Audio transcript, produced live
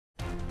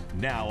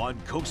Now on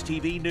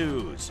CoastTV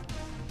News.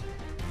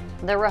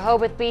 The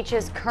Rehoboth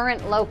Beach's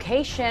current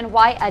location,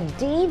 why a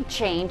deed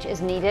change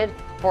is needed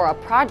for a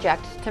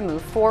project to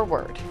move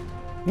forward.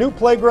 New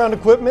playground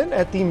equipment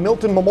at the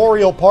Milton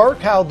Memorial Park,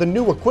 how the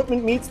new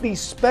equipment meets the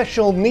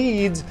special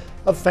needs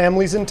of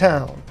families in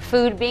town.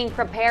 Food being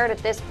prepared at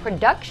this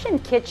production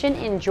kitchen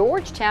in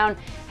Georgetown,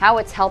 how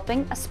it's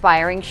helping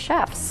aspiring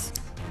chefs.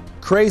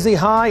 Crazy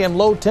high and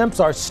low temps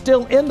are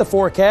still in the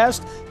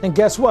forecast, and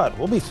guess what?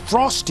 We'll be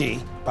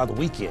frosty by the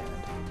weekend.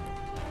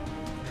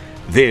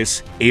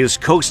 This is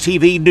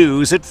CoastTV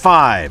News at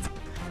 5.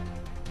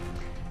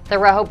 The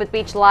Rehoboth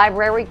Beach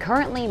Library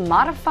currently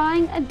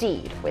modifying a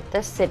deed with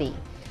the city.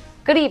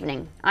 Good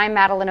evening, I'm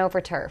Madeline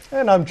Overturf.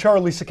 And I'm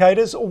Charlie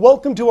Sakaitis.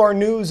 Welcome to our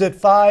News at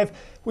 5.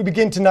 We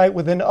begin tonight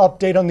with an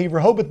update on the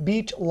Rehoboth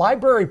Beach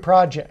Library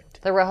project.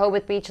 The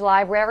Rehoboth Beach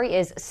Library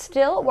is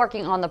still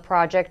working on the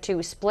project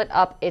to split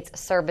up its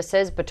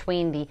services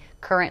between the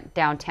current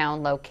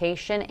downtown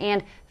location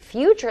and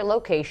future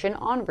location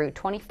on Route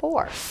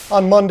 24.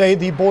 On Monday,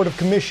 the Board of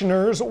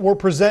Commissioners were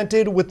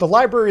presented with the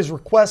library's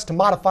request to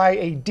modify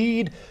a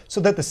deed so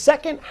that the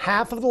second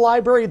half of the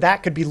library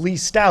that could be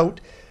leased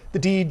out. The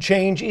deed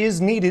change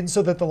is needed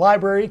so that the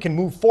library can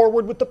move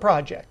forward with the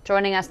project.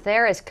 Joining us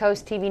there is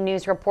CoastTV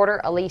News reporter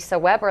Elisa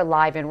Weber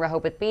live in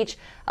Rehoboth Beach.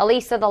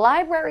 Elisa, the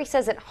library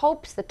says it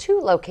hopes the two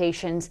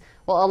locations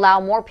will allow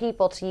more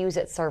people to use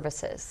its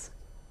services.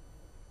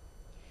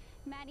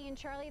 Maddie and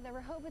Charlie, the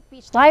Rehoboth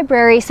Beach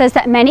Library says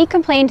that many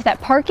complained that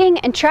parking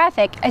and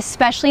traffic,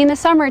 especially in the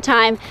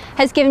summertime,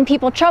 has given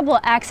people trouble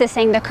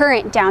accessing the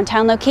current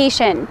downtown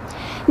location.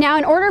 Now,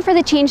 in order for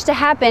the change to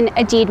happen,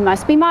 a deed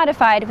must be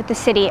modified with the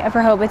city of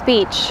Rehoboth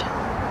Beach.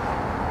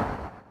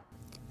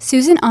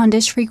 Susan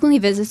Ondish frequently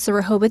visits the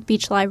Rehoboth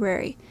Beach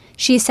Library.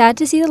 She is sad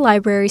to see the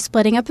library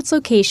splitting up its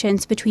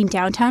locations between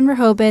downtown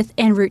Rehoboth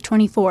and Route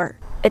 24.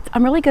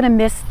 I'm really going to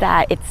miss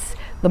that.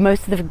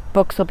 Most of the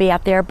books will be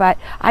out there, but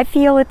I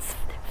feel it's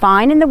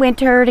fine in the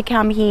winter to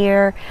come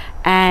here,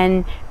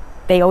 and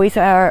they always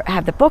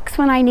have the books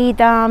when I need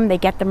them. They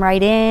get them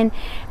right in,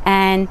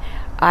 and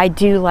I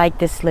do like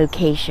this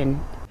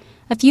location.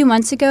 A few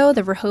months ago,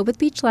 the Rehoboth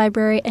Beach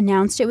Library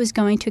announced it was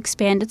going to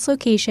expand its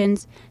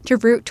locations to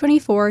Route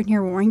 24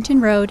 near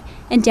Warrington Road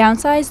and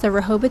downsize the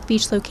Rehoboth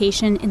Beach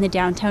location in the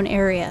downtown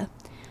area.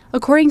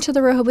 According to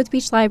the Rehoboth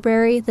Beach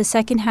Library, the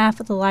second half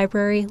of the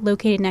library,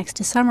 located next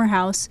to Summer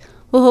House,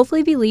 will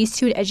hopefully be leased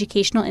to an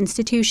educational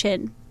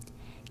institution.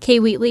 Kay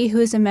Wheatley,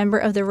 who is a member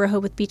of the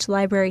Rehoboth Beach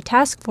Library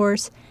Task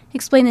Force,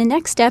 explained the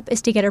next step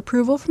is to get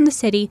approval from the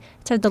city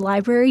to have the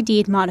library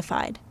deed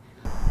modified.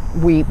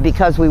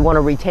 Because we want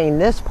to retain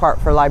this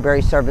part for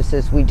library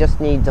services, we just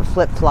need to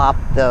flip-flop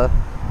the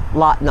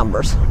lot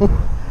numbers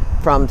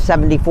from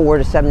 74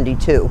 to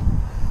 72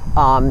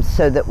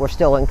 so that we're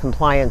still in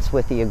compliance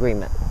with the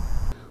agreement.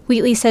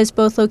 Wheatley says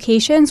both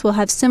locations will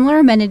have similar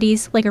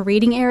amenities like a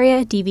reading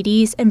area,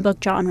 DVDs, and book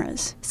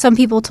genres. Some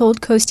people told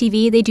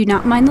CoastTV they do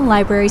not mind the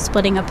library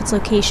splitting up its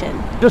location.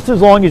 Just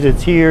as long as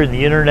it's here in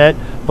the internet,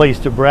 place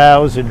to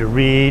browse and to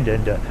read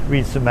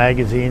some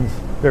magazines,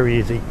 very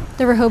easy.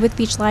 The Rehoboth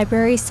Beach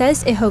Library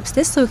says it hopes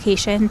this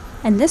location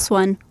and this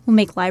one will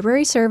make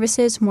library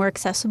services more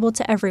accessible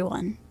to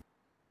everyone.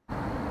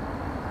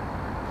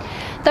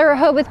 The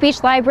Rehoboth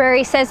Beach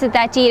Library says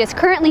that deed is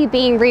currently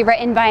being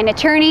rewritten by an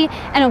attorney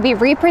and will be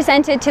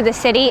represented to the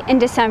city in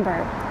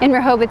December. In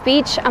Rehoboth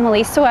Beach, I'm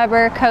Elisa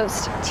Weber,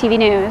 Coast TV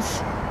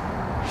News.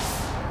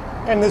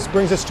 And this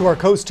brings us to our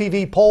Coast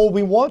TV poll.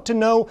 We want to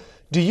know,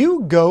 do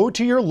you go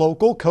to your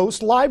local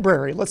Coast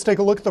Library? Let's take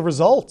a look at the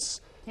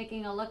results.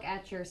 Taking a look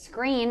at your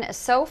screen,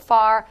 so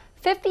far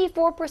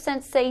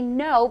 54% say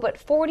no, but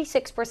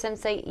 46%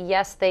 say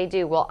yes, they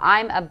do. Well,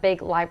 I'm a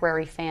big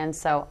library fan,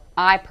 so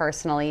I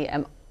personally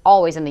am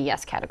always in the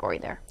yes category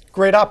there.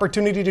 Great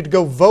opportunity to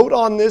go vote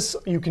on this.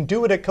 You can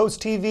do it at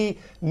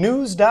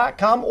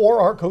coasttvnews.com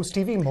or our Coast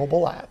TV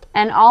mobile app.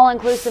 An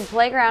all-inclusive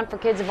playground for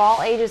kids of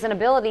all ages and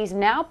abilities,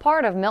 now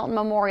part of Milton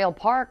Memorial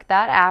Park.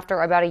 That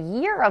after about a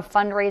year of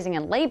fundraising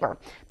and labor.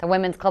 The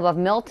Women's Club of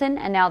Milton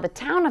and now the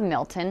Town of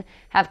Milton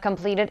have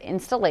completed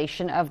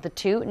installation of the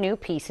two new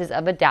pieces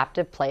of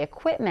adaptive play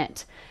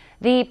equipment.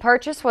 The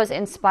purchase was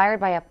inspired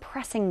by a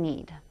pressing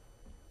need.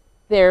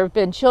 There have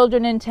been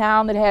children in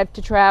town that have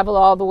to travel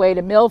all the way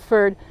to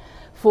Milford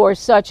for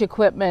such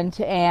equipment,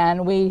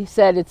 and we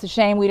said it's a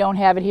shame we don't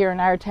have it here in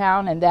our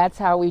town, and that's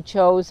how we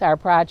chose our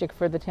project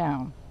for the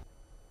town.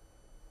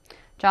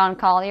 John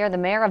Collier, the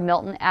mayor of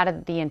Milton, added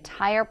that the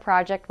entire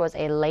project was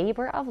a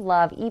labor of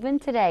love. Even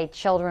today,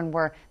 children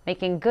were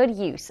making good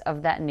use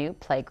of that new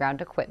playground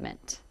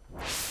equipment.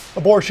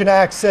 Abortion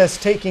access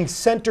taking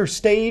center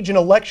stage in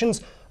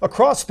elections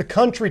across the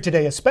country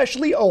today,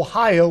 especially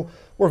Ohio,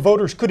 where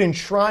voters could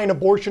enshrine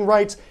abortion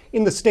rights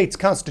in the state's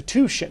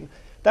constitution.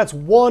 That's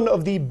one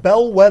of the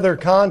bellwether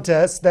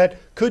contests that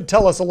could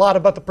tell us a lot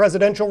about the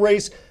presidential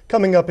race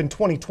coming up in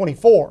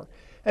 2024.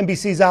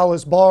 NBC's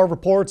Alice Barr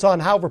reports on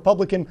how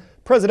Republican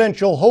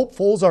presidential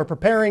hopefuls are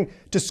preparing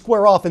to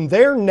square off in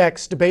their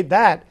next debate.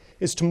 That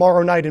is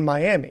tomorrow night in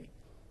Miami.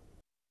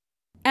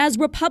 As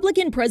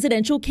Republican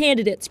presidential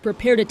candidates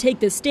prepare to take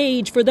the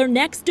stage for their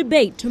next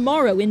debate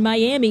tomorrow in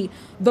Miami,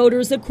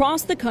 voters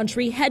across the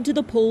country head to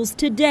the polls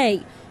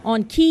today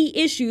on key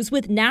issues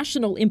with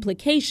national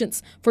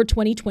implications for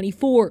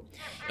 2024.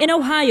 In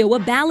Ohio, a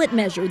ballot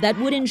measure that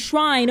would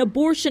enshrine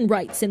abortion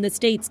rights in the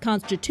state's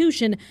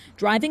constitution,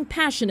 driving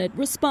passionate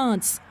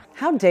response.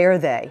 How dare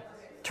they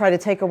try to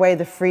take away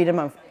the freedom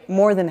of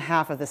more than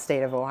half of the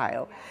state of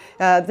Ohio?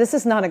 This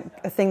is not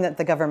a thing that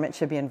the government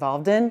should be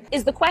involved in.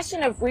 Is the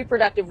question of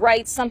reproductive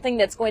rights something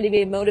that's going to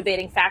be a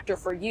motivating factor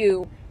for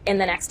you in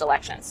the next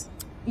elections?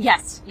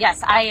 Yes.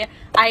 I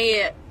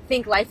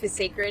think life is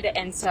sacred,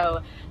 and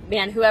so,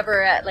 man,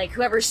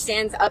 whoever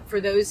stands up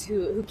for those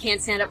who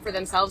can't stand up for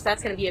themselves,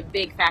 that's going to be a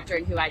big factor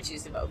in who I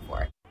choose to vote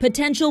for.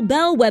 Potential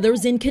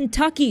bellwethers in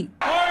Kentucky.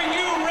 Are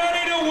you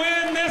ready to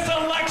win this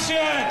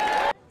election?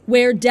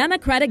 Where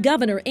Democratic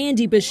Governor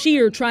Andy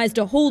Beshear tries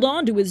to hold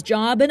on to his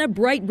job in a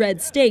bright red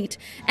state,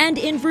 and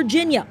in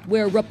Virginia,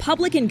 where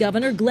Republican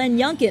Governor Glenn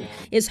Youngkin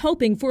is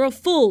hoping for a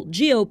full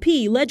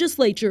GOP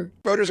legislature.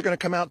 Voters are going to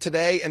come out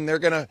today and they're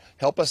going to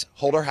help us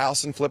hold our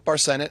House and flip our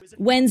Senate.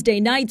 Wednesday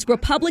night's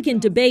Republican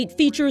debate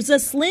features a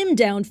slimmed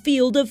down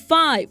field of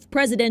 5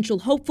 presidential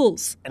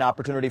hopefuls. An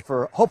opportunity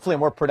for hopefully a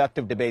more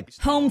productive debate.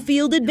 Home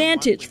field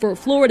advantage for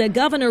Florida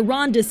Governor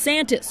Ron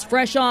DeSantis,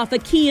 fresh off a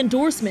key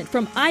endorsement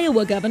from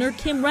Iowa Governor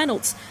Kim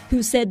Reynolds,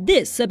 who said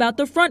this about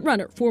the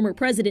frontrunner, former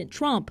President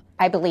Trump.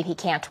 I believe he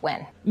can't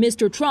win.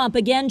 Mr. Trump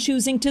again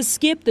choosing to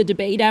skip the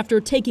debate after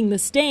taking the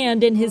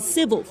stand in his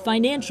civil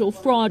financial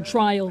fraud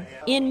trial.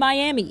 In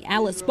Miami,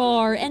 Alice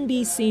Barr,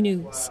 NBC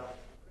News.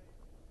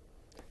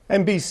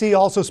 NBC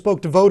also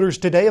spoke to voters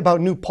today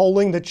about new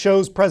polling that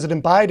shows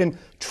President Biden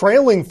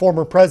trailing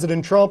former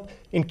President Trump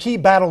in key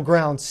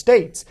battleground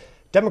states.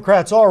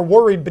 Democrats are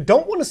worried but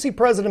don't want to see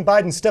President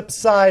Biden step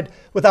aside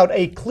without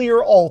a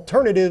clear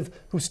alternative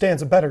who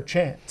stands a better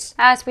chance.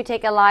 As we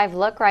take a live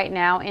look right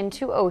now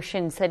into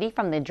Ocean City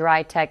from the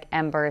Dry Tech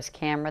Embers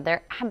camera,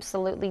 they're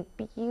absolutely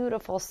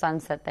beautiful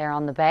sunset there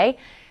on the bay.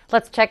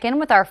 Let's check in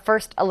with our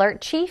First Alert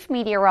Chief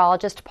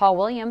Meteorologist Paul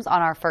Williams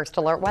on our First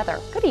Alert weather.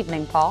 Good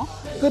evening, Paul.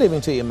 Good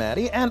evening to you,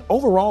 Maddie. And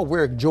overall,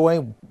 we're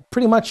enjoying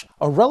pretty much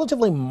a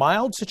relatively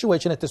mild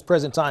situation at this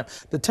present time.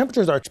 The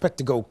temperatures are expected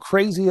to go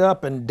crazy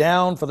up and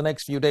down for the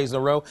next few days in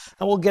a row,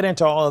 and we'll get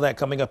into all of that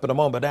coming up in a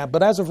moment.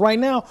 But as of right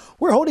now,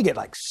 we're holding it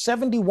like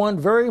 71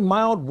 very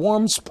mild,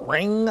 warm,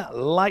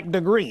 spring-like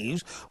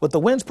degrees, with the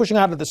winds pushing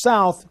out of the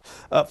south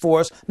for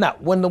us. Now,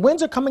 when the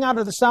winds are coming out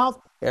of the south,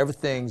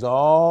 everything's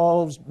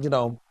all,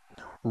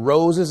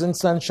 roses and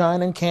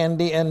sunshine and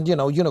candy and,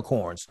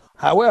 unicorns.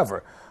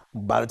 However,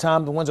 by the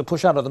time the winds are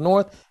pushed out of the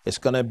north, it's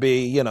going to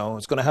be,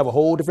 it's going to have a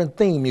whole different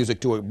theme music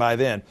to it by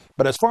then.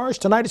 But as far as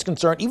tonight is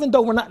concerned, even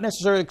though we're not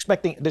necessarily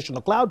expecting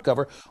additional cloud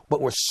cover,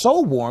 but we're so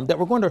warm that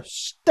we're going to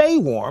stay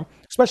warm,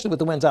 especially with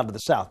the winds out of the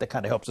south. That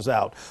kind of helps us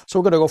out. So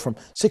we're going to go from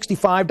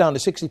 65 down to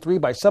 63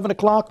 by 7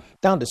 o'clock,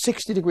 down to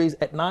 60 degrees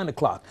at 9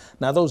 o'clock.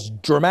 Now, those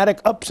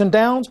dramatic ups and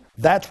downs,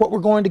 that's what we're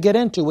going to get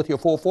into with your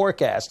full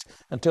forecast.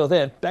 Until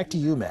then, back to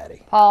you,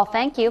 Maddie. Paul,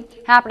 thank you.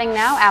 Happening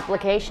now,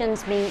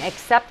 applications being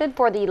accepted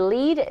for the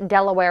LEAD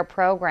Delaware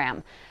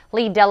program.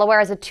 LEAD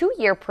Delaware is a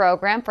 2-year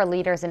program for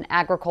leaders in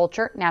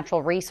agriculture,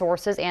 natural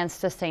resources, and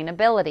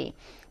sustainability.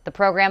 The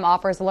program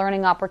offers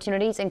learning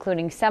opportunities,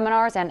 including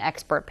seminars and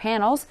expert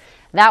panels,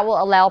 that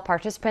will allow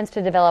participants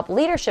to develop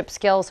leadership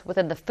skills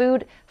within the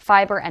food,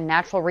 fiber, and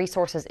natural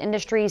resources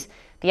industries.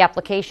 The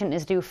application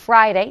is due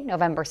Friday,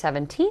 November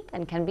 17th,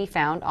 and can be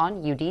found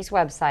on UD's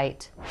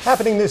website.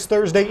 Happening this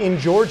Thursday in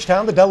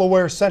Georgetown, the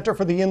Delaware Center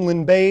for the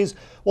Inland Bays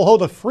will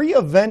hold a free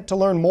event to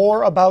learn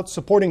more about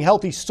supporting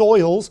healthy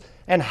soils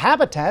and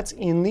habitats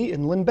in the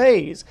inland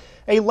bays.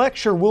 A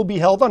lecture will be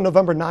held on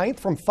November 9th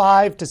from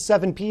 5 to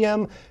 7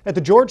 p.m. at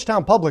the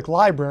Georgetown Public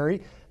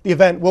Library. The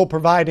event will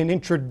provide an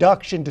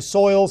introduction to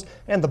soils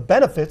and the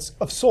benefits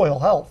of soil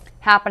health.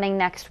 Happening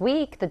next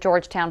week, the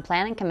Georgetown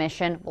Planning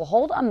Commission will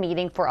hold a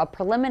meeting for a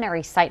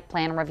preliminary site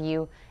plan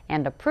review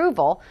and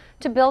approval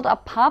to build a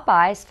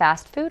Popeyes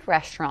fast food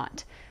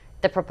restaurant.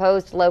 The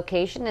proposed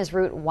location is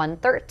Route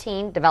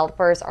 113.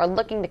 Developers are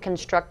looking to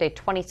construct a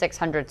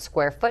 2,600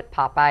 square foot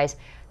Popeyes.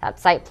 That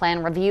site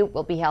plan review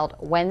will be held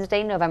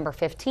Wednesday, November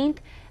 15th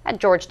at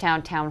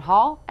Georgetown Town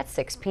Hall at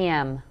 6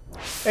 p.m.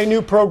 A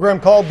new program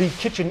called the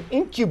Kitchen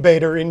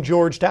Incubator in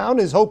Georgetown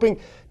is hoping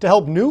to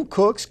help new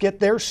cooks get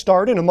their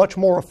start in a much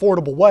more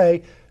affordable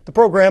way. The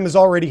program is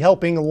already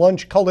helping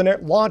launch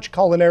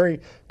culinary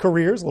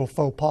careers. A little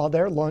faux pas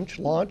there,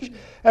 launch.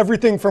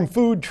 Everything from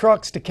food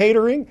trucks to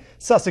catering.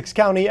 Sussex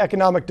County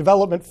Economic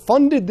Development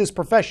funded this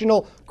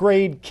professional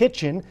grade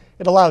kitchen.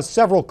 It allows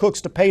several cooks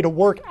to pay to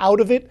work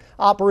out of it,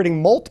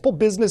 operating multiple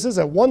businesses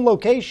at one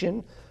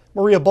location.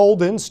 Maria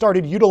Bolden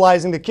started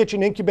utilizing the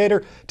Kitchen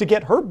Incubator to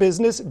get her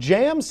business,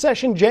 Jam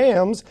Session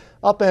Jams,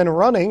 up and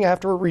running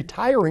after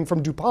retiring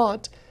from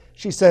DuPont.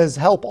 She says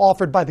help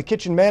offered by the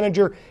kitchen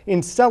manager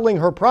in selling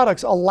her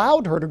products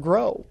allowed her to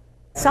grow.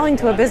 Selling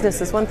to a business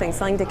is one thing.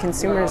 Selling to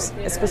consumers,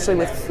 especially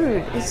with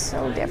food, is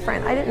so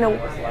different. I didn't know,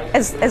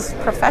 as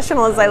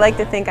professional as I like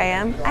to think I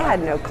am, I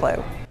had no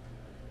clue.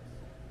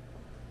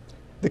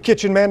 The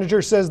kitchen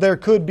manager says there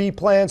could be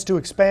plans to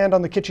expand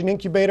on the kitchen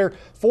incubator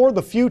for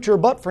the future,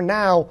 but for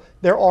now,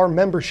 there are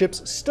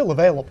memberships still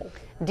available.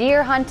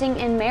 Deer hunting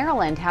in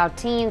Maryland, how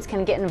teens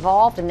can get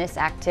involved in this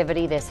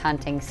activity this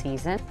hunting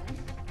season.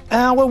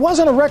 It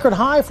wasn't a record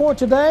high for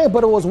today,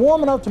 but it was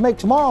warm enough to make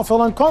tomorrow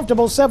feel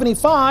uncomfortable.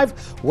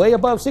 75, way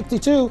above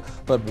 62.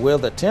 But will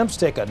the temps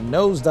take a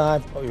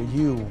nosedive? Oh,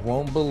 you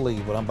won't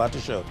believe what I'm about to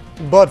show you.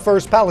 But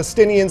first,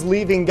 Palestinians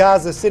leaving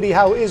Gaza City,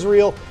 how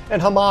Israel and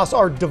Hamas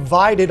are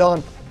divided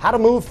on how to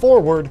move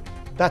forward.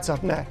 That's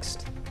up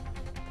next.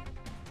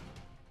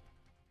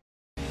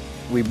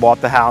 We bought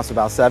the house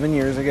about 7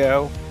 years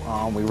ago.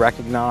 We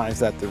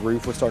recognized that the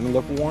roof was starting to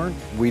look worn.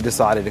 We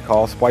decided to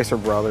call Spicer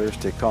Brothers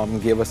to come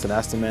give us an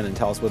estimate and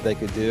tell us what they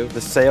could do.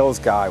 The sales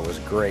guy was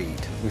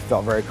great. We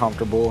felt very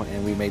comfortable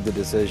and we made the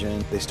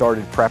decision. They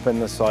started prepping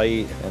the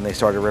site and they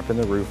started ripping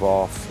the roof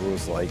off. It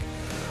was like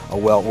a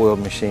well-oiled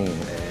machine,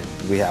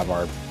 and we have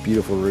our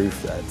beautiful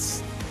roof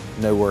that's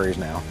no worries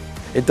now.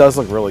 It does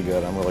look really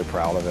good. I'm really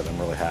proud of it. I'm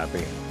really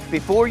happy.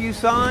 Before you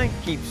sign,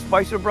 keep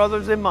Spicer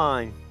Brothers in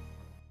mind.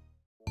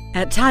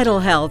 At Tidal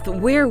Health,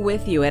 we're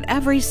with you at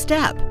every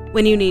step.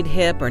 When you need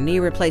hip or knee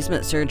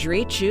replacement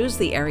surgery, choose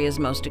the area's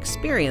most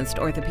experienced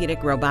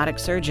orthopedic robotic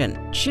surgeon.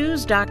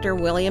 Choose Dr.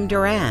 William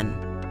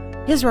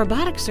Duran. His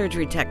robotic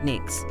surgery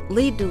techniques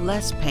lead to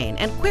less pain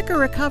and quicker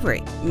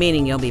recovery,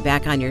 meaning you'll be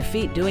back on your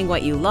feet doing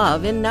what you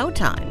love in no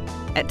time.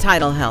 At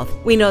Tidal Health,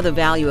 we know the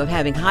value of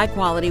having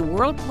high-quality,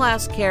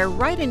 world-class care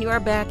right in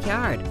your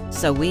backyard,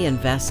 so we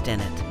invest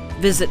in it.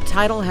 Visit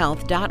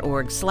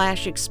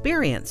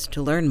TidalHealth.org/experience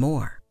to learn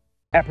more.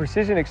 At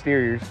Precision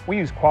Exteriors, we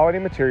use quality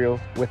materials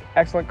with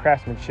excellent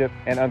craftsmanship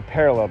and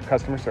unparalleled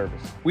customer service.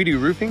 We do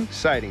roofing,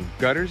 siding,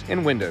 gutters,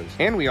 and windows,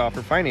 and we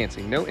offer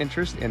financing, no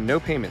interest and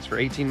no payments for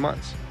 18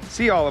 months.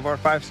 See all of our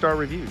 5-star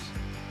reviews.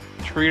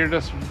 Treated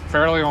us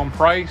fairly on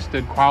price,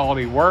 did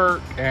quality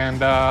work,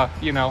 and I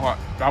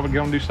would get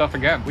them to do stuff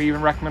again. We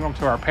even recommend them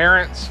to our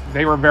parents.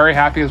 They were very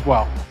happy as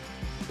well.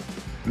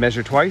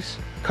 Measure twice,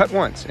 cut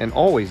once, and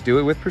always do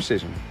it with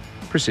precision.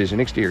 Precision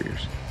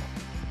Exteriors.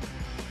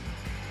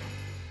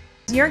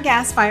 Your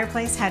gas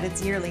fireplace had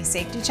its yearly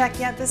safety check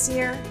yet this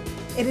year?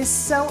 It is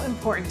so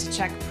important to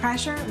check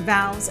pressure,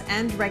 valves,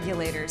 and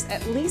regulators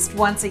at least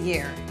once a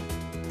year.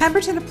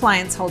 Pemberton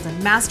Appliance holds a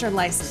master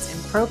license in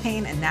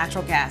propane and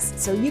natural gas,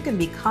 so you can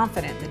be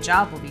confident the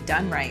job will be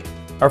done right.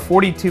 Our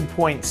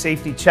 42-point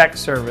safety check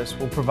service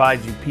will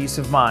provide you peace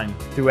of mind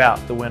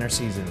throughout the winter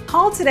season.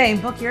 Call today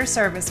and book your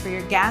service for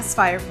your gas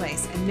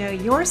fireplace and know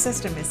your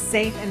system is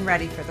safe and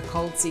ready for the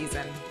cold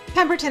season.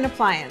 Pemberton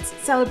Appliance,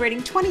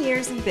 celebrating 20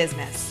 years in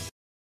business.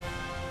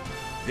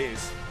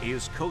 This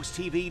is Coast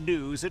TV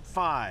News at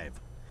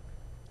 5.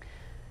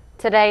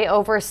 Today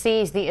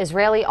overseas, the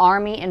Israeli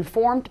army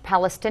informed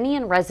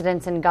Palestinian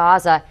residents in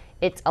Gaza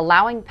it's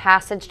allowing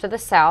passage to the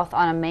south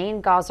on a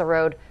main Gaza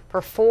road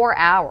for 4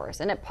 hours.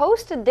 And it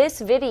posted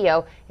this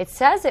video. It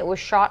says it was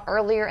shot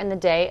earlier in the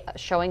day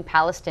showing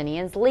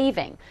Palestinians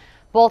leaving.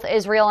 Both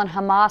Israel and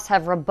Hamas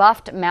have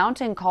rebuffed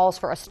mounting calls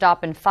for a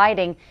stop in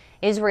fighting.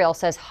 Israel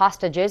says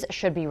hostages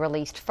should be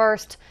released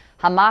first.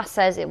 Hamas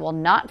says it will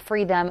not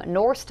free them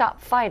nor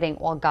stop fighting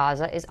while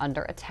Gaza is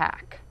under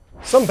attack.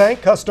 Some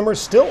bank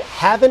customers still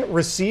haven't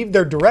received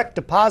their direct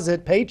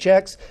deposit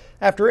paychecks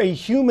after a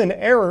human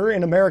error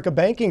in America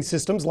banking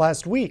systems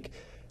last week.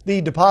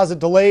 The deposit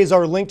delays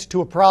are linked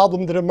to a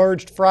problem that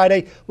emerged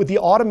Friday with the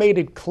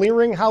automated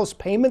clearinghouse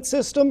payment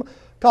system,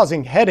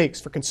 causing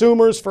headaches for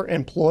consumers, for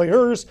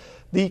employers.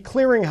 The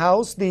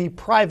clearinghouse, the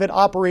private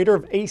operator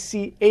of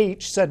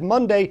ACH, said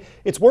Monday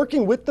it's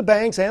working with the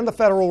banks and the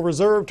Federal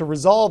Reserve to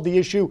resolve the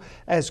issue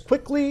as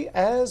quickly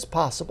as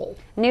possible.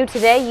 New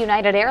today,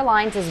 United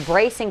Airlines is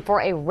bracing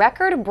for a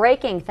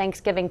record-breaking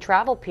Thanksgiving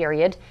travel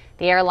period.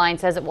 The airline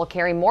says it will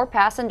carry more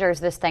passengers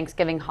this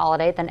Thanksgiving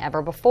holiday than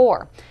ever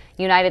before.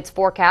 United's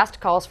forecast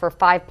calls for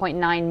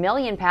 5.9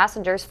 million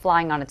passengers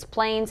flying on its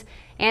planes,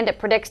 and it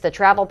predicts the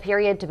travel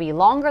period to be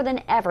longer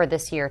than ever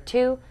this year,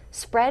 too,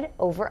 spread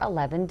over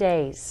 11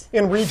 days.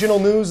 In regional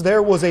news,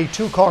 there was a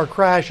two-car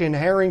crash in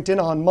Harrington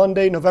on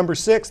Monday, November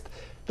 6th,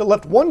 that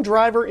left one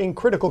driver in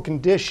critical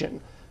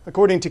condition.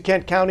 According to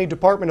Kent County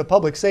Department of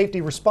Public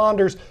Safety,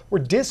 responders were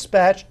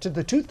dispatched to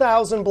the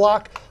 2000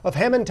 block of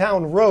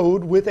Hammondtown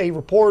Road with a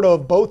report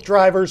of both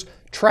drivers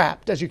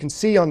trapped. As you can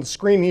see on the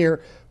screen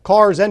here,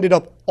 cars ended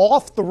up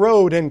off the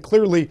road and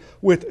clearly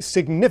with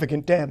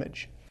significant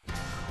damage.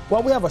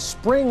 Well, we have a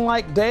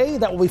spring-like day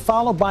that will be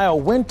followed by a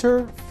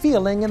winter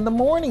feeling in the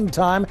morning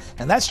time,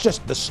 and that's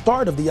just the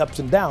start of the ups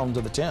and downs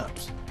of the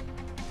temps.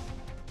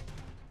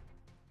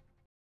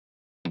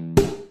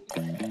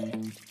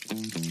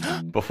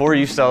 Before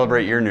you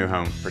celebrate your new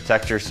home,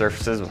 protect your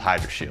surfaces with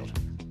HydroShield.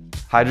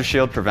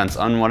 HydroShield prevents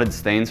unwanted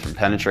stains from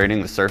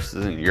penetrating the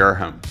surfaces in your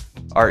home.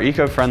 Our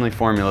eco-friendly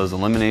formulas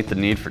eliminate the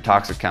need for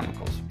toxic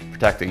chemicals,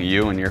 protecting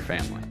you and your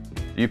family.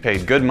 You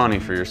paid good money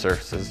for your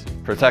surfaces.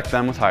 Protect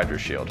them with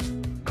HydroShield.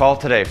 Call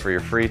today for your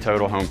free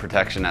total home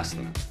protection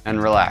estimate.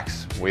 And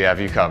relax, we have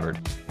you covered.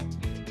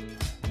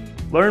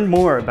 Learn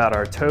more about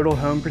our total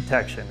home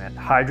protection at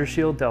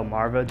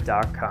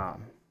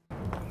hydroshielddelmarva.com.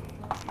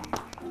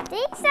 Do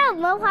you sell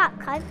Mohawk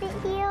carpet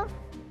here?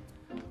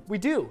 We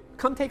do.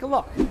 Come take a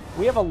look.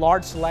 We have a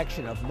large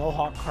selection of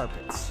Mohawk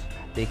carpets.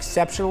 The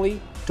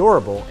exceptionally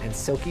durable and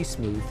silky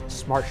smooth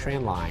Smart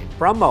Strand line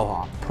from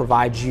Mohawk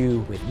provides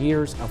you with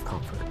years of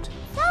comfort.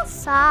 So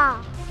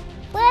soft.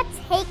 We'll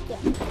take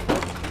it.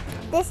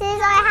 This is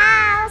our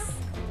house.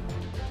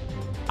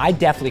 I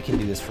definitely can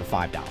do this for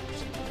 $5.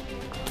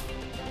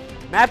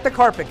 Matt the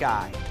Carpet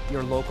Guy,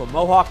 your local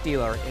Mohawk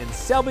dealer in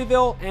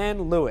Selbyville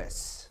and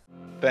Lewis.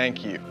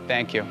 Thank you.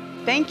 Thank you.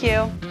 Thank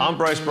you. I'm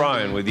Bryce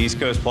Bryan with East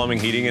Coast Plumbing,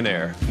 Heating, and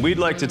Air. We'd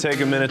like to take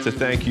a minute to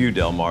thank you,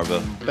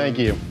 Delmarva. Thank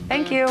you.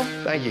 Thank you.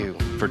 Thank you.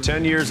 For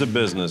 10 years of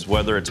business,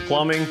 whether it's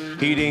plumbing,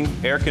 heating,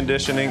 air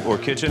conditioning, or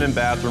kitchen and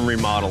bathroom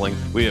remodeling,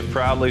 we have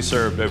proudly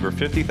served over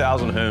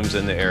 50,000 homes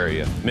in the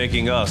area,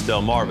 making us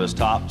Delmarva's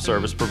top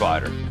service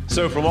provider.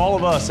 So from all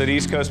of us at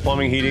East Coast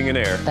Plumbing, Heating, and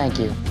Air, Thank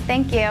you.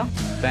 Thank you.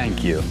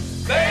 Thank you.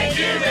 Thank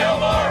you,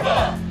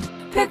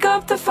 Delmarva! Pick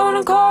up the phone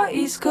and call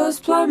East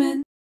Coast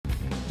Plumbing.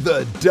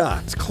 The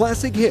Dots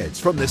classic hits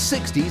from the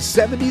 60s,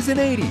 70s, and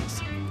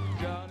 80s.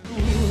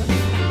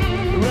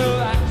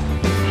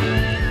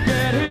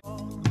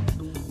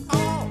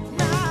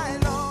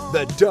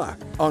 The Duck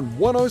on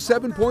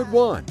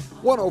 107.1,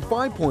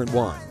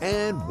 105.1,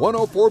 and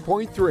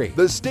 104.3.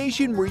 The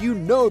station where you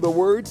know the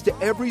words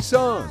to every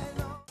song.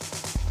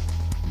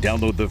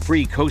 Download the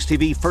free Coast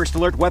TV First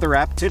Alert weather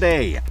app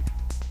today.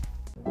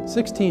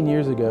 16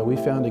 years ago, we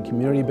founded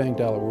Community Bank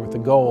Delaware with the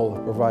goal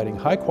of providing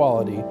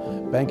high-quality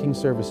banking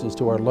services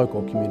to our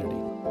local community.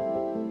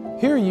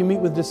 Here you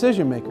meet with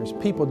decision makers,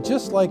 people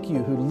just like you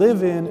who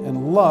live in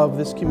and love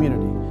this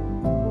community.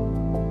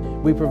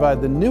 We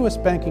provide the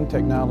newest banking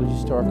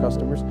technologies to our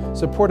customers,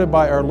 supported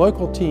by our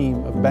local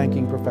team of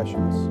banking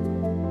professionals.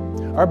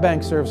 Our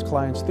bank serves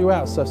clients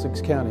throughout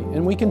Sussex County,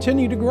 and we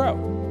continue to grow,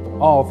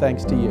 all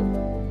thanks to you.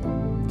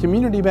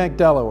 Community Bank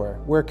Delaware,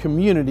 where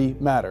community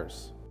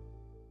matters.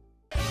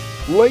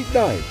 Late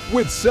Night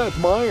with Seth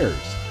Meyers.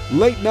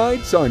 Late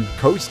nights on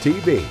Coast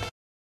TV.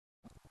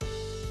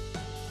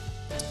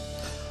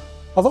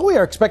 Although we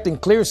are expecting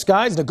clear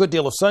skies and a good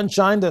deal of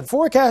sunshine, the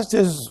forecast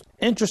is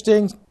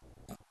interesting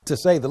to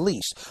say the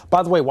least.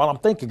 By the way, while I'm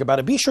thinking about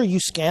it, be sure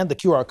you scan the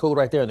QR code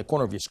right there in the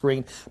corner of your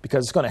screen,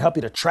 because it's going to help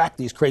you to track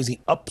these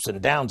crazy ups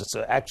and downs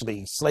that's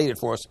actually slated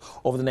for us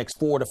over the next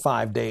 4 to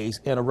 5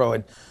 days in a row.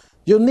 And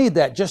you'll need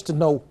that just to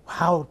know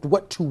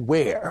what to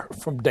wear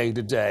from day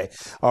to day.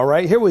 All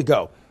right, here we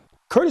go.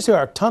 Courtesy of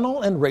our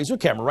tunnel and razor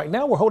camera. Right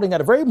now, we're holding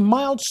at a very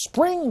mild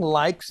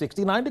spring-like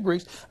 69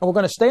 degrees, and we're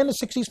going to stay in the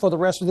 60s for the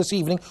rest of this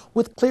evening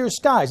with clear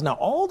skies. Now,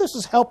 all this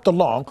is helped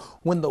along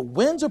when the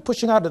winds are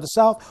pushing out to the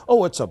south.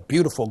 Oh, it's a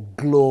beautiful,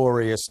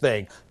 glorious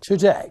thing.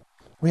 Today,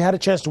 we had a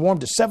chance to warm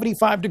to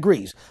 75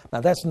 degrees.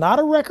 Now, that's not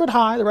a record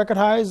high. The record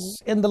high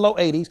is in the low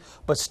 80s,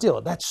 but still,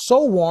 that's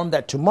so warm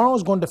that tomorrow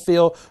is going to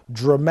feel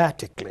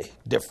dramatically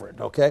different,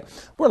 okay?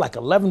 We're like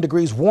 11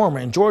 degrees warmer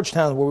in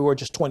Georgetown where we were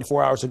just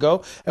 24 hours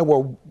ago, and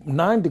we're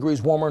 9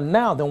 degrees warmer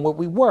now than what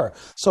we were.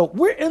 So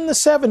we're in the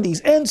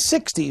 70s and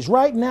 60s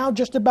right now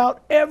just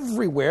about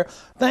everywhere,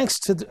 thanks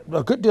to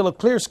a good deal of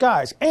clear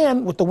skies.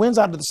 And with the winds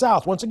out of the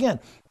south, once again,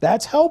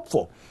 that's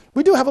helpful.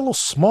 We do have a little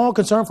small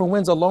concern for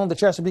winds along the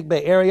Chesapeake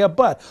Bay area,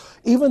 but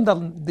even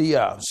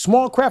the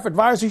small craft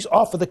advisories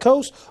off of the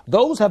coast,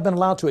 those have been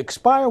allowed to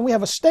expire. We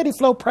have a steady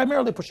flow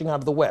primarily pushing out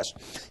of the west.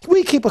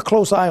 We keep a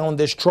close eye on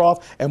this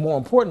trough and, more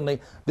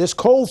importantly, this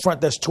cold front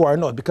that's to our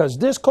north, because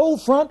this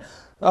cold front,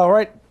 all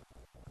right,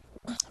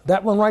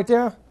 that one right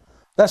there,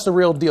 that's the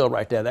real deal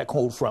right there, that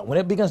cold front. When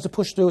it begins to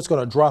push through, it's going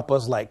to drop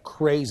us like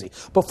crazy.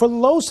 But for the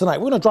lows tonight,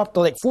 we're going to drop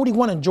to like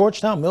 41 in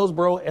Georgetown,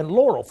 Millsboro, and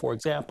Laurel, for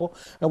example.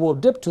 And we'll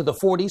dip to the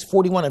 40s,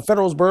 41 in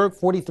Federalsburg,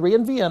 43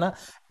 in Vienna.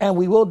 And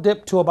we will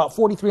dip to about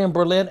 43 in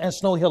Berlin and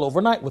Snow Hill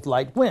overnight with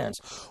light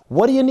winds.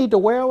 What do you need to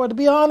wear? Well, to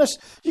be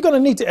honest, you're going to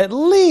need to at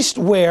least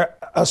wear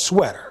a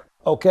sweater,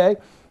 okay?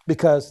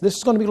 Because this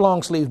is going to be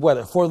long sleeve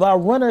weather. For our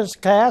winter's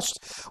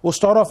cast, we'll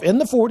start off in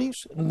the 40s.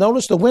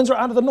 Notice the winds are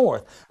out of the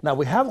north. Now,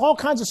 we have all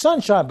kinds of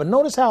sunshine, but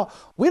notice how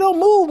we don't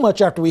move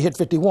much after we hit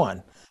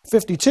 51.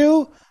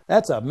 52,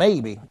 that's a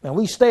maybe. And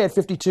we stay at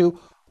 52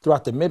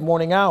 throughout the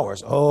mid-morning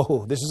hours.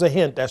 Oh, this is a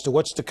hint as to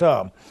what's to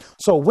come.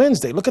 So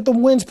Wednesday, look at the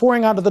winds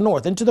pouring out of the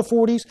north into the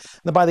 40s.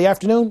 Then by the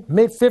afternoon,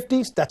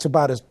 mid-50s, that's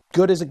about as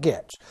good as it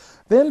gets.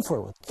 Then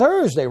for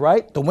Thursday,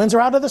 right, the winds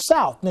are out of the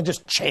south, and it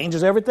just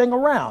changes everything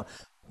around.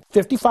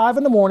 55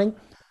 in the morning,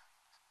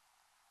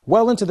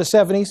 well into the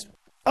 70s,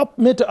 up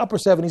mid to upper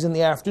 70s in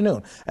the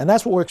afternoon. And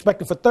that's what we're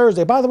expecting for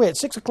Thursday. By the way, at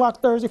 6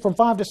 o'clock Thursday from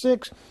 5 to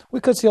 6, we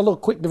could see a little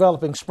quick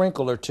developing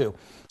sprinkle or two.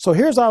 So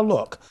here's our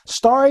look.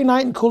 Starry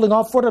night and cooling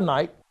off for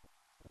tonight.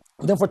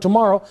 Then for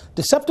tomorrow,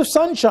 deceptive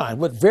sunshine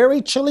with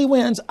very chilly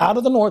winds out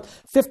of the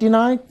north,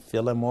 59,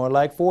 feeling more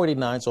like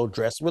 49, so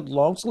dress with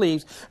long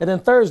sleeves. And then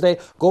Thursday,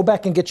 go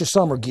back and get your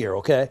summer gear,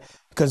 okay?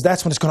 Because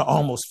that's when it's going to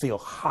almost feel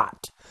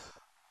hot.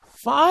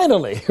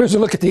 Finally, here's a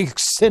look at the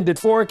extended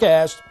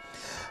forecast.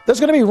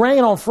 There's going to be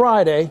rain on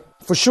Friday.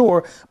 for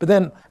sure. But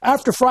then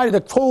after Friday,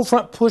 the cold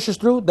front pushes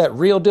through, that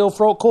real deal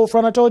cold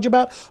front I told you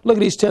about. Look at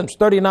these temps,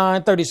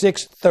 39,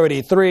 36,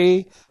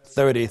 33,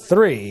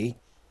 33,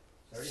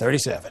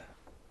 37.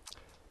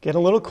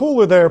 Getting a little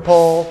cooler there,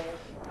 Paul.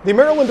 The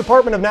Maryland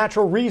Department of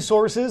Natural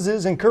Resources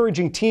is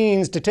encouraging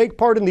teens to take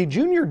part in the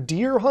Junior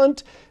Deer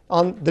Hunt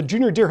on the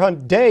Junior Deer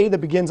Hunt Day that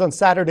begins on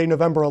Saturday,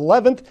 November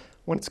 11th,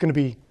 when it's going to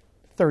be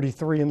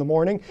 33 in the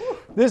morning.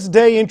 This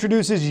day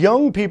introduces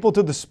young people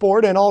to the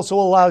sport and also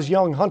allows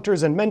young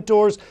hunters and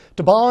mentors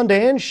to bond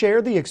and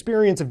share the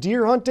experience of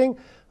deer hunting.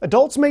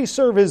 Adults may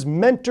serve as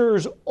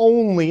mentors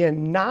only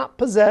and not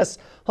possess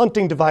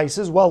hunting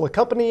devices while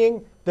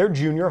accompanying their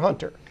junior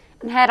hunter.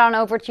 Head on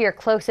over to your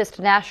closest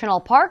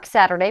national park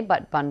Saturday,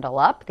 but bundle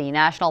up. The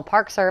National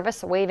Park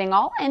Service waiving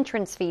all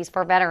entrance fees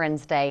for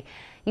Veterans Day.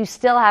 You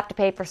still have to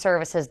pay for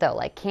services, though,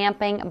 like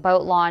camping,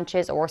 boat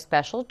launches, or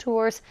special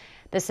tours.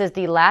 This is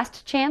the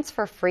last chance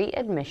for free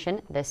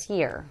admission this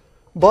year.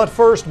 But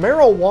first,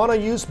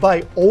 marijuana use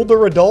by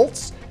older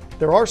adults.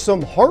 There are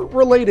some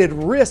heart-related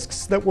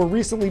risks that were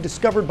recently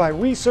discovered by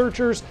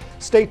researchers.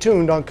 Stay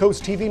tuned on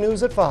Coast TV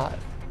News at 5.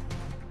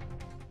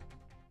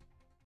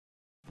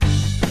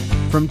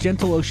 From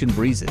gentle ocean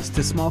breezes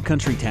to small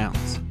country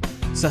towns,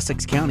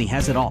 Sussex County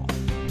has it all.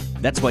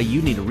 That's why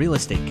you need a real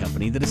estate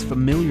company that is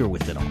familiar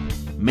with it all.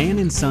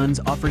 Mann & Sons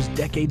offers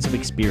decades of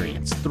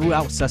experience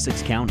throughout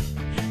Sussex County,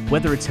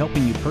 whether it's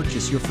helping you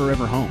purchase your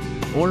forever home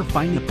or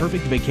find the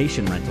perfect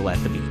vacation rental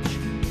at the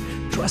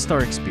beach. Trust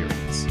our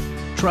experience.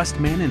 Trust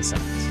Mann &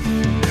 Sons.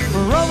 For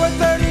over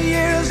 30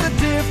 years, the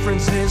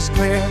difference is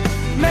clear.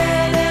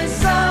 Mann &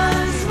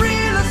 Sons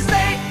Real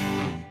Estate.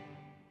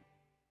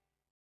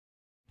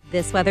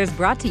 This weather's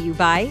brought to you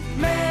by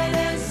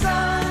Mann &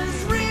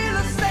 Sons Real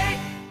Estate.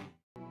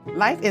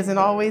 Life isn't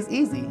always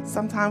easy.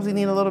 Sometimes we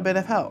need a little bit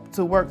of help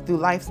to work through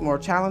life's more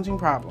challenging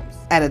problems.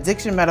 At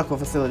Addiction Medical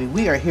Facility,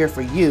 we are here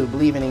for you,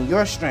 believing in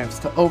your strengths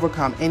to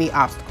overcome any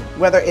obstacle.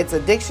 Whether it's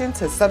addiction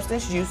to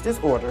substance use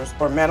disorders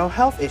or mental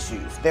health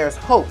issues, there's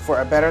hope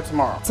for a better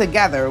tomorrow.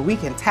 Together, we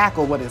can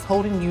tackle what is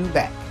holding you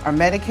back. Our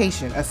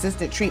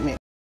medication-assisted treatment,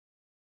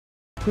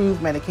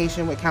 approved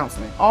medication with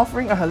counseling,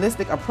 offering a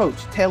holistic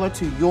approach tailored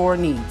to your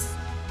needs.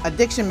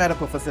 Addiction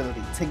Medical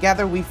Facility.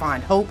 Together we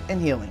find hope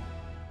and healing.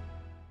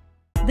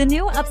 The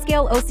new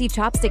upscale OC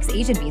Chopsticks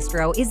Asian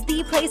Bistro is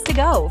the place to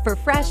go for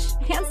fresh,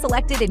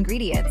 hand-selected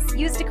ingredients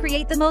used to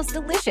create the most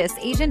delicious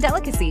Asian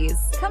delicacies.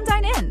 Come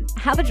dine in,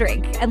 have a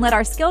drink, and let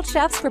our skilled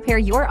chefs prepare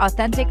your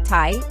authentic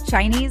Thai,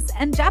 Chinese,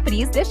 and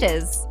Japanese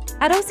dishes.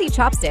 At OC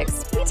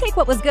Chopsticks, we take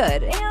what was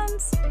good and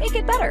make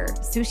it better.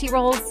 Sushi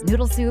rolls,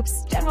 noodle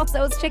soups, General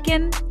Tso's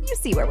chicken, you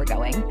see where we're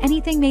going.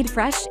 Anything made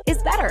fresh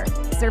is better.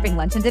 Serving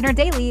lunch and dinner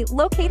daily,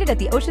 located at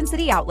the Ocean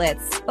City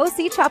Outlets.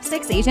 OC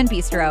Chopsticks Asian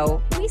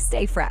Bistro, we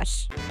stay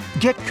fresh.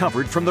 Get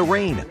covered from the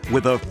rain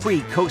with a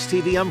free Coast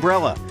TV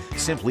umbrella.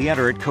 Simply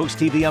enter at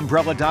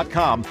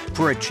coasttvumbrella.com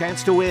for a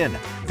chance to win.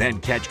 Then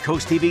catch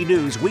Coast TV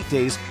News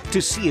weekdays to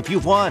see if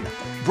you've won.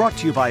 Brought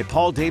to you by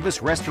Paul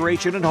Davis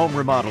Restoration and Home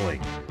Remodeling.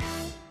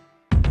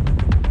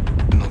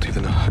 Not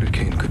even a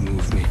hurricane could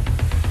move me.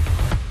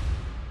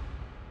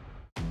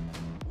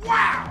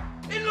 Wow!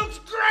 It looks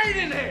great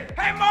in here!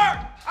 Hey, Mark!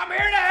 I'm here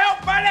to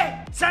help,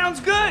 buddy! Sounds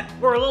good!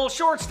 We're a little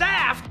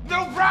short-staffed.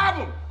 No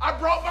problem! I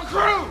brought my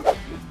crew!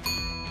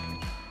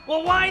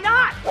 Well, why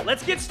not?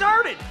 Let's get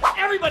started!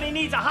 Everybody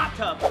needs a hot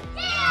tub.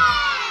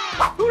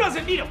 Yeah! Who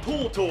doesn't need a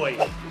pool toy?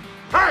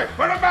 Hey,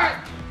 put it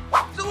back!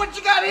 So what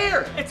you got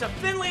here? It's a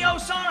Finley O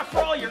sauna for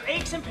all your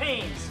aches and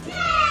pains.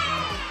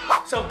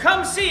 Yeah! So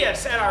come see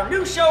us at our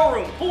new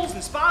showroom, Pools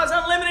and Spas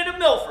Unlimited of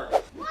Milford.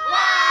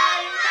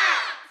 Why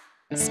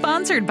not?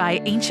 Sponsored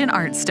by Ancient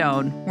Art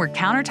Stone, where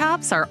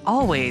countertops are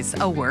always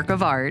a work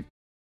of art.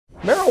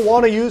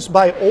 Marijuana use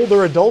by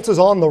older adults is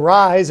on the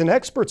rise, and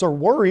experts are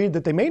worried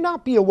that they may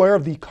not be aware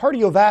of the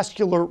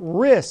cardiovascular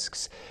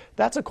risks.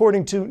 That's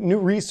according to new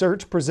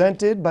research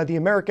presented by the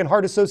American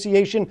Heart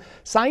Association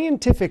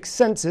Scientific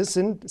Sessions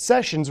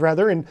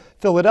in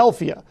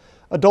Philadelphia.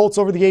 Adults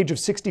over the age of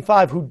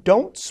 65 who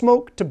don't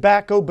smoke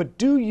tobacco but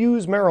do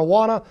use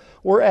marijuana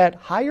were at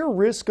higher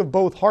risk of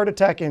both heart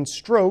attack and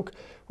stroke.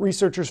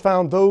 Researchers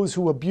found those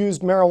who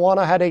abused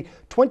marijuana had a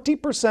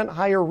 20%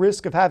 higher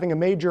risk of having a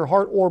major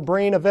heart or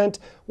brain event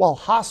while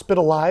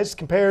hospitalized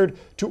compared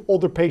to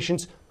older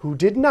patients who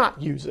did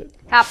not use it.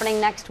 Happening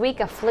next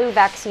week, a flu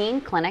vaccine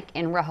clinic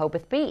in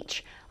Rehoboth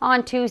Beach.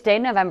 On Tuesday,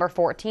 November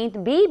 14th,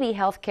 BB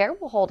Healthcare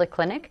will hold a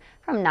clinic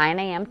from 9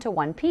 a.m. to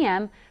 1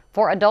 p.m.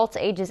 for adults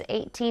ages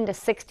 18 to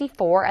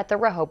 64 at the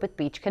Rehoboth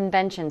Beach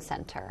Convention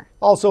Center.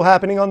 Also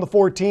happening on the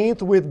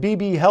 14th with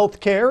BB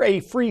Healthcare, a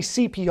free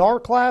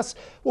CPR class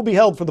will be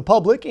held for the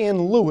public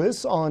in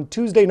Lewis on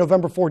Tuesday,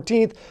 November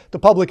 14th. The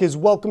public is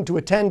welcome to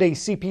attend a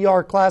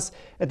CPR class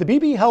at the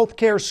BB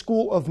Healthcare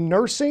School of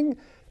Nursing.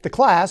 The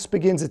class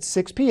begins at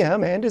 6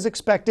 p.m. and is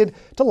expected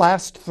to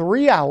last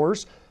 3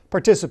 hours.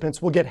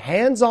 Participants will get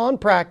hands-on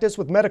practice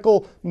with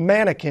medical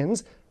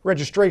mannequins.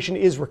 Registration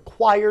is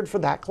required for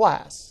that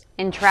class.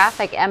 In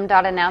traffic,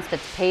 MDOT announced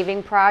its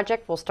paving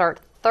project will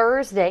start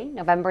Thursday,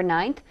 November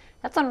 9th.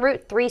 That's on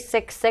Route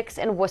 366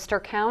 in Worcester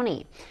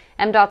County.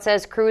 MDOT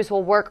says crews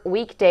will work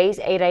weekdays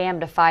 8 a.m.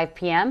 to 5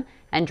 p.m.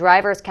 and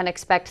drivers can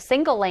expect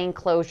single-lane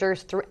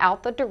closures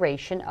throughout the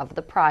duration of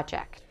the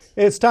project.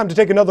 It's time to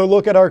take another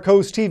look at our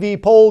Coast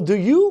TV poll. Do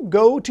you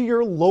go to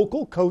your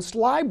local Coast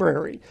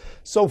library?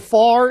 So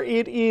far,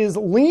 it is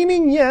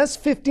leaning yes,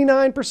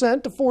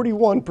 59% to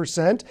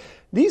 41%.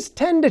 These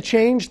tend to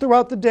change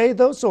throughout the day,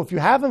 though, so if you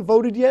haven't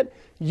voted yet,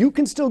 you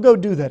can still go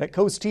do that at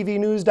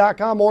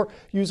coasttvnews.com or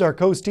use our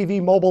Coast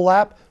TV mobile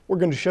app. We're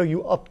going to show you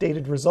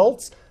updated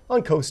results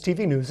on Coast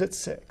TV News at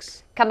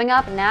 6. Coming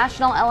up,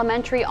 National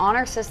Elementary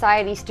Honor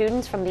Society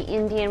students from the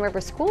Indian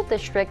River School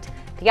District,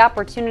 the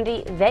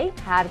opportunity they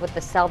had with the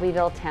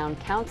Selbyville Town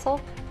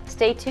Council.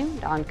 Stay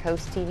tuned on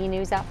Coast TV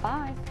News at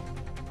 5.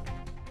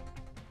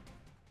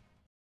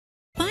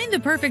 Find the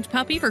perfect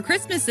puppy for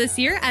Christmas this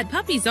year at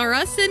Puppies R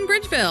Us in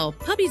Bridgeville.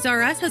 Puppies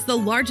R Us has the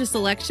largest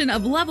selection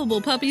of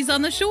lovable puppies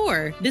on the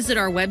shore. Visit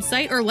our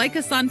website or like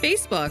us on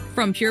Facebook.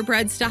 From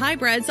purebreds to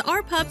hybrids,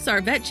 our pups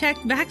are vet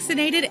checked,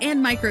 vaccinated,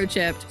 and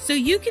microchipped, so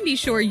you can be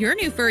sure your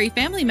new furry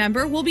family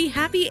member will be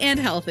happy and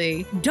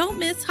healthy. Don't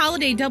miss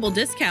holiday double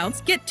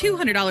discounts. Get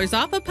 $200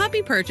 off a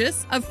puppy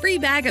purchase, a free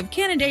bag of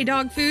Canada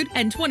dog food,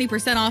 and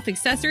 20% off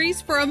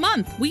accessories for a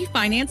month. We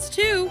finance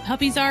too.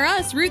 Puppies R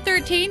Us, Route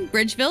 13,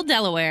 Bridgeville,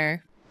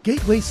 Delaware.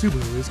 Gateway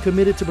Subaru is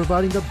committed to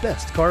providing the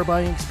best car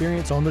buying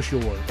experience on the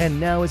shore, and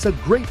now is a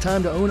great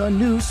time to own a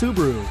new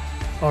Subaru.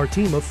 Our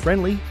team of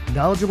friendly,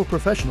 knowledgeable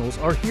professionals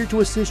are here to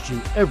assist you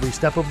every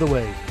step of the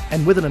way,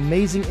 and with an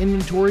amazing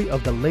inventory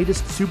of the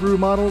latest Subaru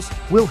models,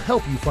 we'll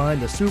help you find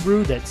the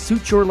Subaru that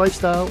suits your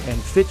lifestyle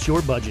and fits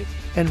your budget.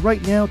 And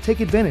right now, take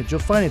advantage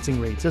of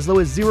financing rates as low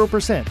as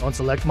 0% on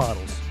select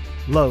models.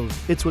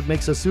 Love, it's what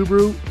makes a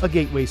Subaru a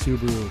Gateway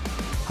Subaru.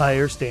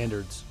 Higher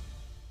standards.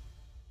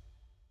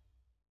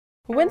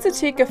 Windsor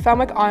Teak of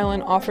Falmouth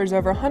Island offers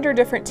over 100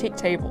 different teak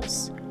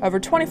tables, over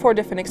 24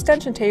 different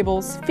extension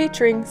tables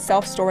featuring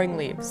self-storing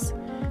leaves.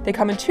 They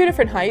come in 2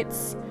 different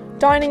heights,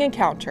 dining and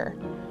counter,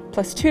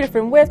 plus 2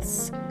 different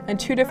widths and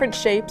 2 different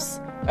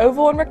shapes,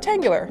 oval and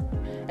rectangular.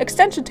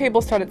 Extension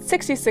tables start at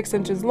 66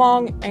 inches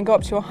long and go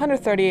up to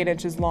 138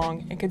 inches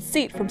long and can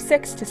seat from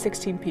 6 to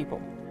 16 people.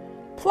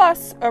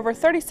 Plus, over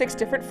 36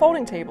 different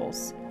folding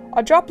tables.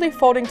 Our drop leaf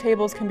folding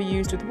tables can be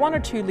used with 1 or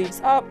 2 leaves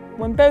up.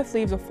 When both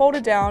leaves are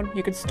folded down,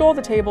 you can store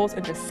the tables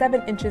into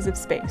 7 inches of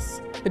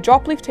space. The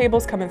drop leaf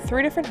tables come in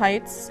 3 different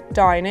heights,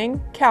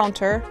 dining,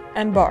 counter,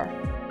 and bar,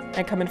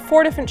 and come in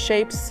 4 different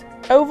shapes,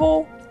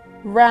 oval,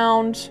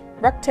 round,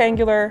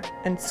 rectangular,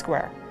 and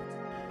square.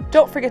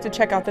 Don't forget to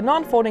check out the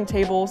non-folding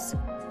tables,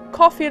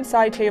 coffee and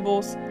side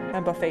tables,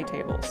 and buffet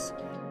tables.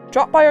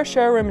 Drop by our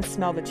showroom and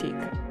smell the teak,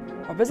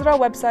 or visit our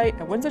website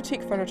at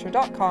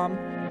windsorteakfurniture.com,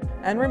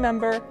 and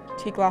remember,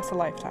 teak lasts a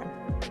lifetime.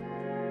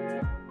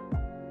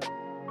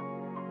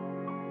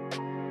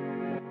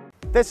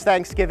 This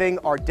Thanksgiving,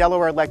 our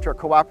Delaware Electric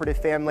Cooperative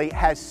family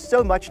has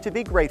so much to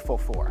be grateful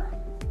for.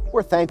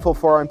 We're thankful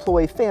for our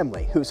employee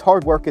family, whose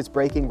hard work is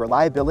breaking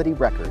reliability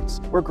records.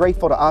 We're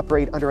grateful to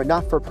operate under a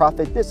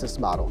not-for-profit business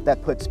model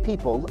that puts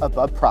people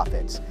above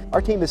profits.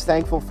 Our team is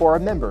thankful for our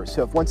members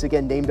who have once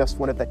again named us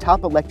one of the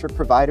top electric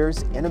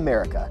providers in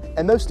America.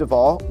 And most of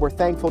all, we're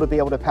thankful to be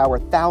able to power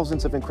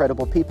thousands of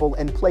incredible people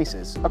and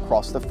places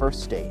across the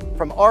first state.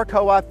 From our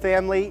co-op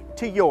family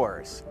to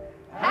yours.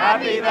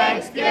 Happy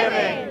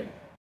Thanksgiving!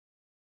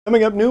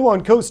 Coming up new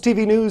on Coast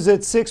TV News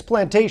at 6,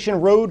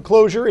 Plantation Road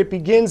closure. It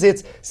begins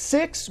its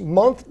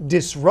 6-month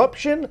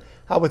disruption,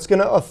 how it's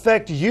going to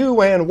affect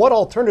you, and what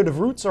alternative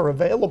routes are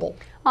available.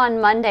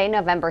 On Monday,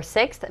 November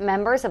 6th,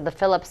 members of the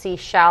Philip C.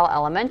 Schall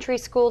Elementary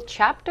School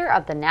chapter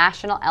of the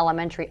National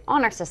Elementary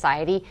Honor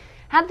Society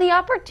had the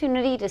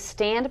opportunity to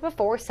stand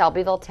before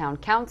Selbyville Town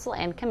Council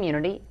and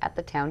community at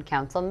the Town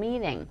Council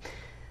meeting.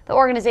 The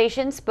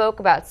organization spoke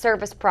about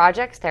service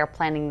projects they're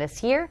planning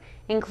this year,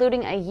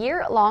 including a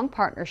year-long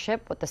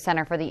partnership with the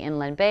Center for the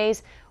Inland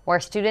Bays, where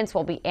students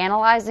will be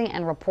analyzing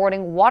and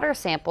reporting water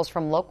samples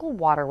from local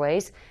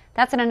waterways.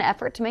 That's in an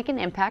effort to make an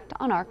impact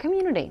on our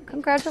community.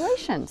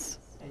 Congratulations.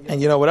 And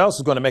you know what else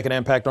is going to make an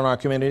impact on our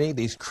community?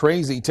 These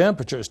crazy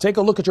temperatures. Take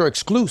a look at your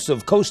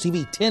exclusive Coast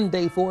TV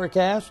 10-day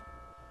forecast.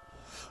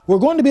 We're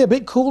going to be a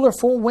bit cooler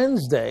for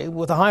Wednesday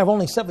with a high of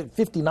only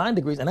 59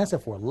 degrees, and that's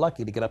if we're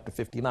lucky to get up to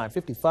 59.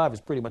 55 is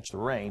pretty much the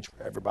range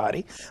for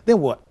everybody. Then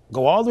we'll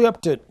go all the way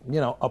up to,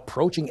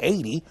 approaching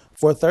 80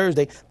 for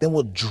Thursday. Then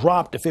we'll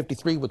drop to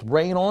 53 with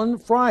rain on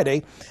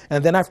Friday.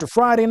 And then after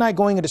Friday night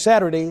going into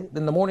Saturday,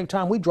 in the morning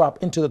time, we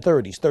drop into the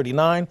 30s,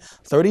 39,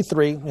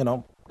 33,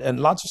 and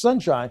lots of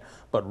sunshine,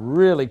 but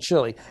really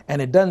chilly.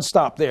 And it doesn't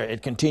stop there.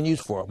 It continues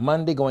for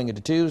Monday going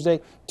into Tuesday,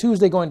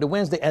 Tuesday going to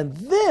Wednesday, and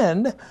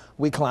then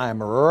we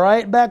climb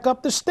right back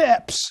up the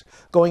steps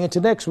going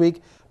into next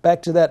week,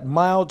 back to that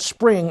mild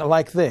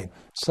spring-like thing.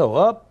 So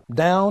up,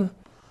 down,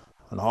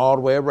 and all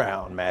the way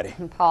around, Maddie.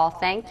 Paul,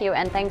 thank you,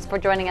 and thanks for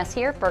joining us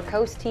here for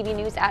Coast TV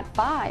News at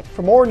 5.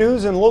 For more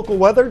news and local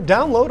weather,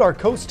 download our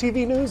Coast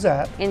TV News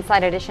app.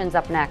 Inside Edition's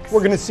up next.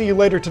 We're going to see you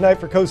later tonight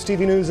for Coast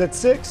TV News at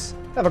 6.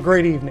 Have a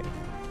great evening.